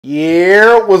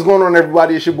Yeah, what's going on,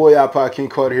 everybody? It's your boy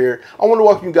iPodKingCarter here. I want to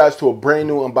welcome you guys to a brand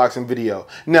new unboxing video.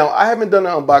 Now, I haven't done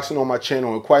an unboxing on my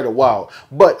channel in quite a while,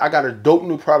 but I got a dope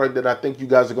new product that I think you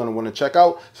guys are going to want to check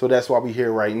out, so that's why we're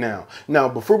here right now. Now,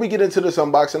 before we get into this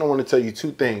unboxing, I want to tell you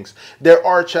two things. There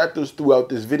are chapters throughout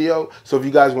this video, so if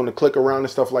you guys want to click around and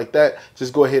stuff like that,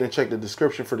 just go ahead and check the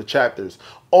description for the chapters.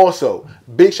 Also,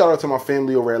 big shout out to my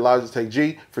family over at Logitech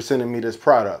G for sending me this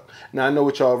product. Now, I know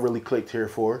what y'all really clicked here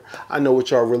for. I know what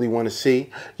y'all really want to see.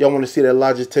 Y'all want to see that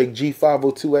Logitech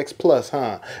G502 X Plus,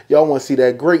 huh? Y'all want to see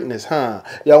that greatness, huh?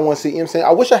 Y'all want to see, you know what I'm saying?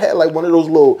 I wish I had like one of those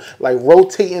little like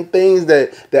rotating things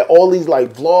that all these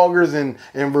like vloggers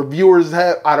and reviewers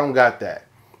have. I don't got that.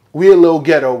 We a little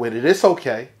ghetto with it. It's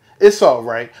okay. It's all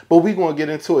right. But we going to get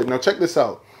into it. Now, check this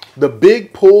out. The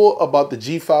big pull about the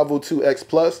G502 X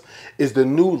Plus is the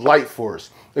new LIGHTFORCE.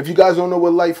 If you guys don't know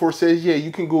what LIGHTFORCE is, yeah, you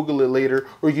can Google it later,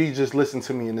 or you can just listen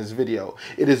to me in this video.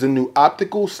 It is a new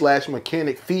optical /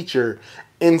 mechanic feature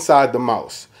inside the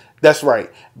mouse. That's right.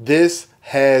 This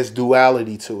has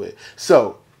duality to it.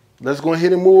 So let's go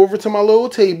ahead and move over to my little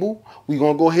table. We're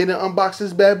going to go ahead and unbox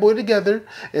this bad boy together.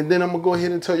 And then I'm going to go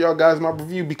ahead and tell y'all guys my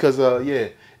review because, yeah,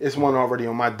 it's one already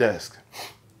on my desk.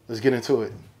 Let's get into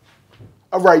it.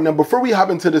 All right, now before we hop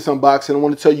into this unboxing, I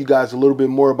want to tell you guys a little bit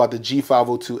more about the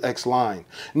G502X line.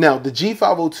 Now, the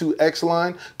G502X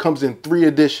line comes in 3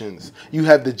 editions. You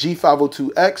have the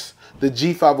G502X, the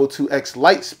G502X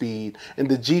Lightspeed, and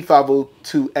the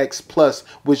G502X Plus,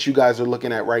 which you guys are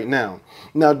looking at right now.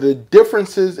 Now, the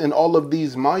differences in all of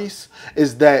these mice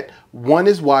is that one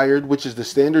is wired, which is the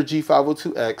standard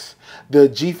G502X. The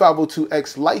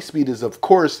G502X Lightspeed is, of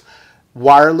course,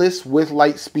 wireless with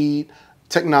Lightspeed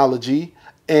technology.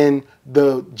 And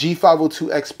the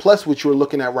G502X Plus, which you're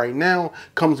looking at right now,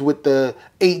 comes with the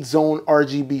 8-zone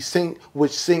RGB sync,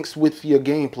 which syncs with your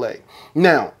gameplay.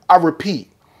 Now, I repeat,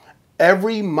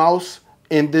 every mouse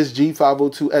in this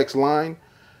G502X line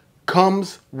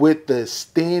comes with the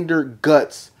standard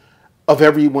guts of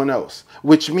everyone else,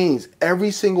 which means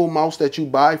every single mouse that you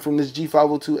buy from this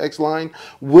G502X line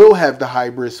will have the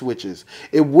hybrid switches.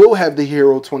 It will have the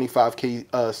Hero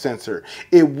 25K sensor.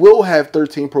 It will have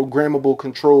 13 programmable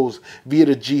controls via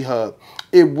the G-Hub.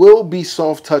 It will be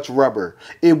soft touch rubber.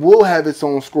 It will have its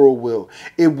own scroll wheel.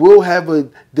 It will have a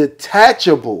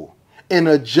detachable and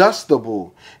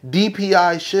adjustable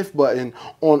DPI shift button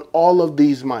on all of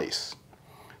these mice.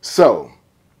 So,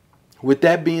 with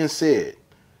that being said,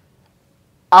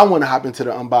 I want to hop into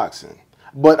the unboxing,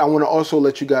 but I want to also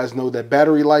let you guys know that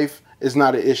battery life is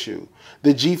not an issue.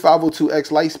 The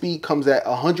G502X Lightspeed comes at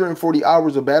 140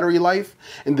 hours of battery life,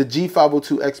 and the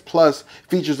G502X Plus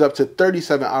features up to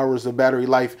 37 hours of battery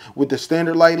life with the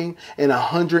standard lighting and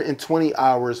 120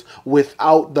 hours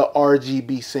without the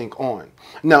RGB sync on.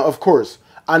 Now, of course,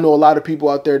 I know a lot of people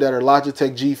out there that are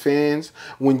Logitech G fans.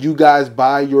 When you guys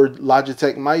buy your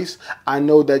Logitech mice, I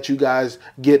know that you guys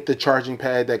get the charging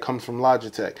pad that comes from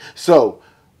Logitech. So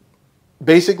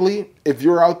basically, if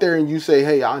you're out there and you say,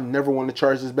 hey, I never want to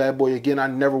charge this bad boy again, I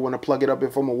never want to plug it up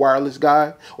if I'm a wireless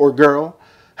guy or girl,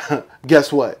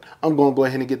 guess what? I'm going to go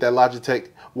ahead and get that Logitech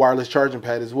wireless charging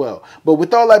pad as well. But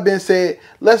with all that being said,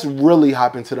 let's really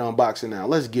hop into the unboxing now.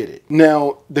 Let's get it.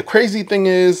 Now, the crazy thing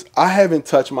is, I haven't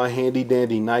touched my handy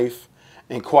dandy knife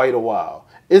in quite a while.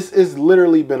 It's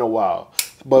literally been a while.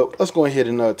 But let's go ahead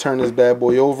and turn this bad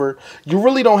boy over. You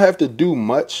really don't have to do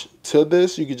much to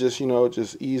this. You could just, you know,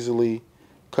 just easily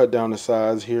cut down the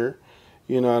sides here.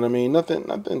 You know what I mean?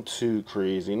 Nothing too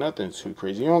crazy. Nothing too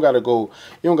crazy. You don't gotta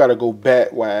go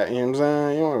bat whack, you know what I'm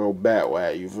saying? You don't gotta go bat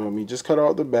whack, you feel me? Just cut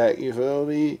off the back, you feel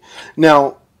me?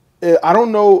 Now, I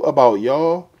don't know about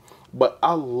y'all, but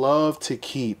I love to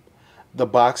keep the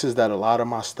boxes that a lot of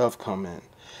my stuff come in.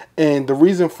 And the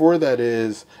reason for that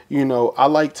is, you know, I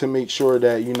like to make sure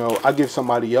that, you know, I give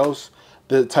somebody else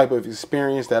the type of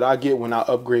experience that I get when I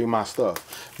upgrade my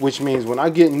stuff. Which means when I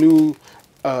get new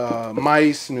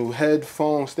mice, new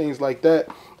headphones, things like that,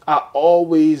 I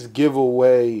always give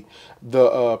away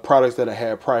the products that I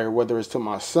had prior, whether it's to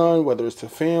my son, whether it's to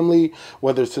family,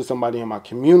 whether it's to somebody in my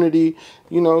community,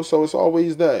 you know, so it's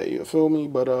always that, you feel me?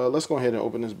 But let's go ahead and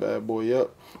open this bad boy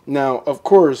up. Now, of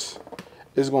course,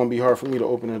 it's going to be hard for me to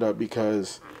open it up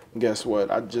because guess what?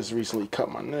 I just recently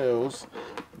cut my nails,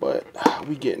 but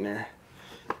we getting there.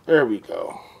 There we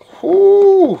go.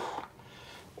 Ooh.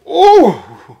 Ooh.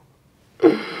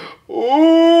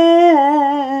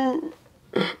 Ooh.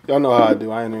 Y'all know how I do.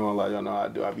 I ain't even gonna lie. Y'all know how I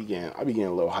do. I be getting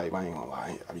a little hype. I ain't gonna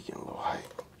lie. I be getting a little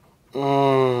hype.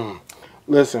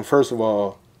 Listen, first of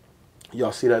all,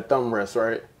 y'all see that thumb rest,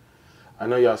 right? I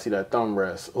know y'all see that thumb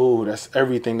rest. Ooh, that's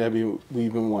everything that we've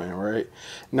been wanting, right?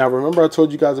 Now, remember I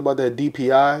told you guys about that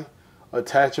DPI?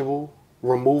 attachable,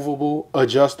 removable,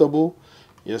 adjustable.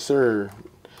 Yes, sir. You know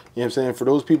what I'm saying? For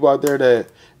those people out there that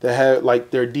have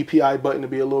like their DPI button to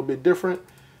be a little bit different,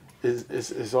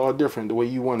 it's all different the way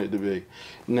you want it to be.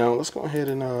 Now let's go ahead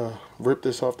and rip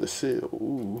this off the seal.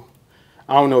 Ooh.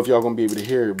 I don't know if y'all gonna be able to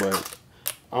hear it, but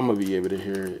I'm gonna be able to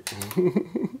hear it.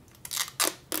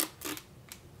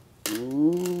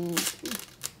 Ooh.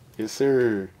 Yes,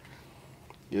 sir.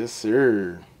 Yes,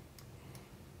 sir.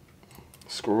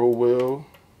 Scroll wheel.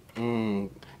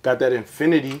 Got that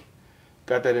infinity.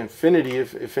 Got that infinity.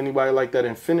 If anybody like that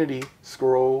infinity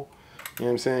scroll, you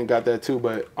know what I'm saying? Got that too.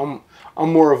 But I'm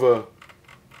more of a,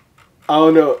 I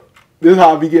don't know. This is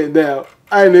how I be getting down.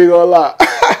 I ain't even gonna lie.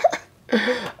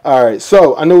 All right.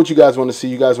 So I know what you guys want to see.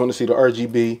 You guys want to see the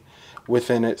RGB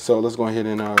within it. So let's go ahead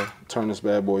and turn this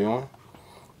bad boy on.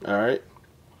 All right.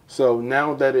 So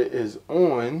now that it is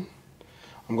on,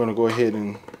 I'm gonna go ahead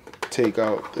and take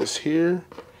out this here.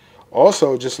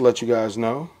 Also, just to let you guys know,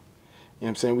 you know what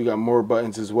I'm saying, we got more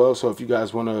buttons as well. So if you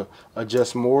guys want to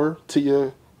adjust more to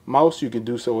your mouse, you can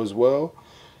do so as well.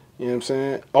 You know what I'm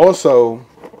saying? Also,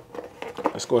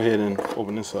 let's go ahead and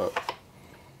open this up,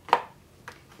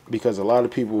 because a lot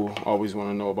of people always want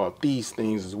to know about these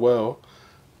things as well.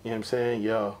 You know what I'm saying?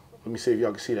 Yo, let me see if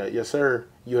y'all can see that. Yes, sir.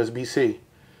 USB-C.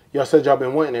 Y'all said y'all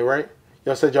been wanting it, right?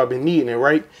 Y'all said y'all been needing it,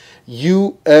 right?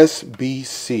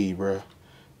 USB-C, bruh.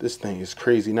 This thing is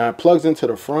crazy. Now it plugs into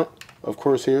the front, of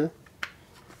course, here.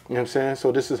 You know what I'm saying?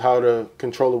 So this is how the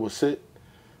controller will sit.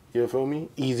 You feel me?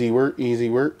 Easy work, easy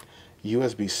work.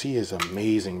 USB-C is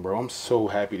amazing, bro. I'm so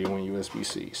happy they went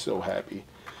USB-C. So happy.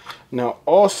 Now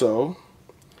also,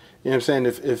 you know what I'm saying,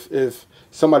 if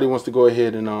somebody wants to go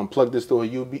ahead and plug this to a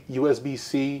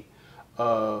USB-C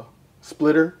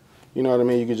splitter, you know what I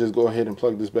mean? You can just go ahead and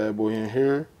plug this bad boy in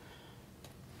here,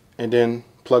 and then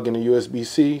plug in the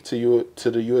USB-C to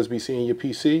the USB-C in your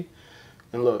PC,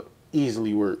 and look,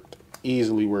 easily worked,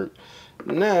 easily worked.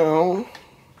 Now,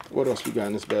 what else we got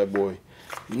in this bad boy?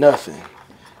 Nothing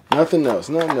else,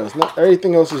 nothing else.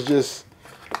 Everything else is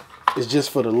just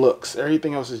for the looks.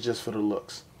 Everything else is just for the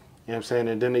looks. You know what I'm saying?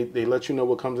 And then they let you know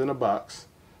what comes in the box,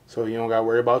 so you don't gotta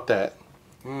worry about that.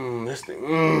 This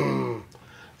thing.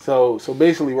 So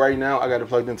basically right now I got it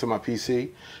plugged into my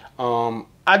PC.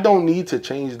 I don't need to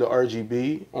change the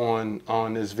RGB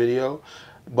on this video,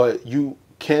 but you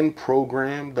can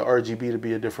program the RGB to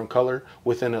be a different color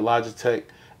within the Logitech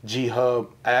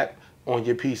G502 app on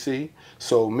your PC.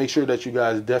 So make sure that you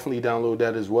guys definitely download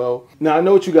that as well. Now I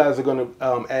know what you guys are going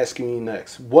to ask me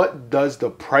next. What does the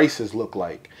prices look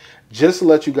like? Just to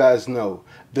let you guys know,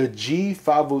 the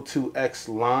G502 X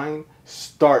line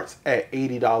starts at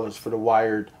 $80 for the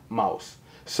wired mouse.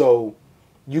 So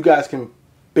you guys can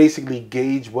basically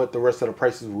gauge what the rest of the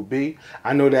prices will be.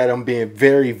 I know that I'm being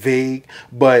very vague,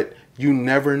 but you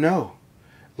never know.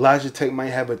 Logitech might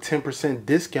have a 10%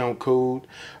 discount code,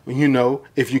 you know,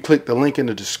 if you click the link in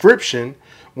the description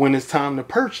when it's time to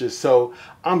purchase. So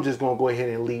I'm just going to go ahead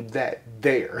and leave that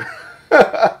there.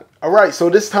 All right, so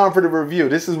this time for the review.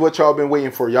 This is what y'all been waiting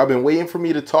for. Y'all been waiting for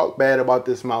me to talk bad about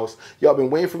this mouse. Y'all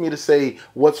been waiting for me to say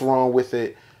what's wrong with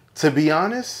it. To be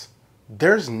honest,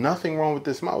 there's nothing wrong with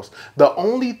this mouse. The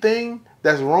only thing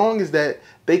that's wrong is that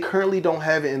they currently don't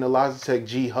have it in the Logitech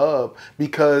G Hub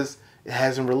because it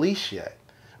hasn't released yet.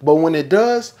 But when it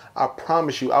does, I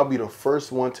promise you, I'll be the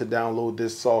first one to download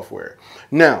this software.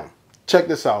 Now, check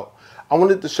this out. I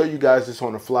wanted to show you guys this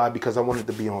on the fly because I wanted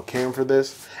to be on cam for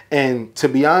this. And to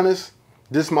be honest,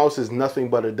 this mouse is nothing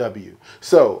but a W.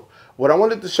 So what I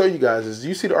wanted to show you guys is,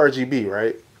 you see the RGB,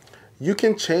 right? You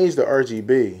can change the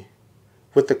RGB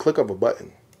with the click of a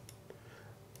button.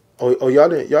 Oh, y'all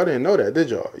didn't know that, did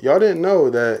y'all? Y'all didn't know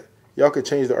that y'all could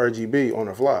change the RGB on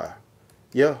the fly.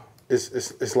 Yeah,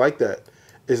 it's like that.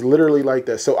 It's literally like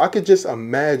that. So I could just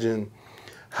imagine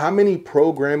how many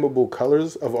programmable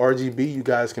colors of RGB you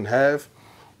guys can have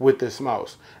with this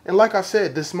mouse. And like I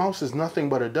said, this mouse is nothing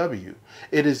but a W.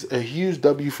 It is a huge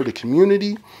W for the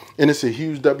community, and it's a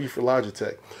huge W for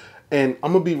Logitech. And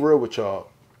I'm gonna be real with y'all.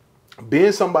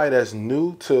 Being somebody that's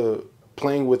new to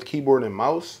playing with keyboard and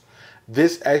mouse,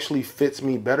 this actually fits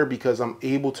me better because I'm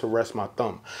able to rest my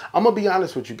thumb. I'm gonna be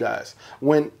honest with you guys.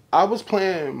 When I was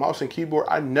playing mouse and keyboard,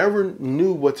 I never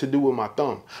knew what to do with my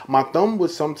thumb. My thumb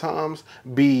would sometimes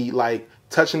be like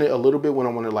touching it a little bit when I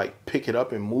want to like pick it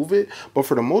up and move it. But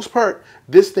for the most part,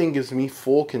 this thing gives me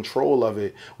full control of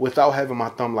it without having my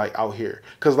thumb like out here.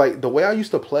 Cause like the way I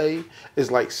used to play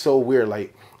is like so weird.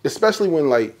 Like, especially when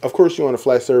like, of course you're on a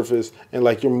flat surface and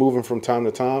like you're moving from time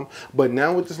to time. But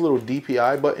now with this little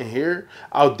DPI button here,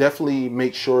 I'll definitely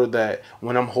make sure that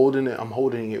when I'm holding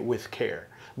it with care.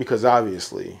 Because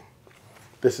obviously,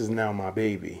 this is now my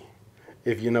baby.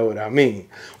 if you know what I mean.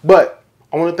 But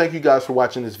I want to thank you guys for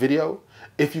watching this video.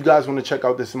 If you guys want to check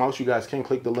out this mouse, you guys can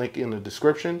click the link in the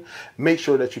description. Make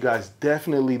sure that you guys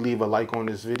definitely leave a like on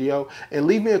this video and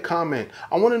leave me a comment.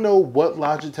 I want to know what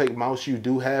Logitech mouse you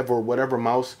do have, or whatever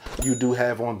mouse you do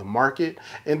have on the market.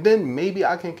 And then maybe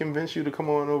I can convince you to come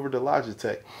on over to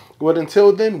Logitech. But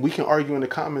until then, we can argue in the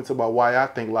comments about why I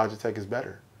think Logitech is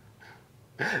better.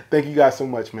 Thank you guys so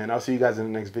much, man. I'll see you guys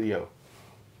in the next video.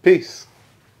 Peace.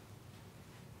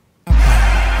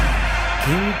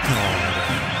 King Carter.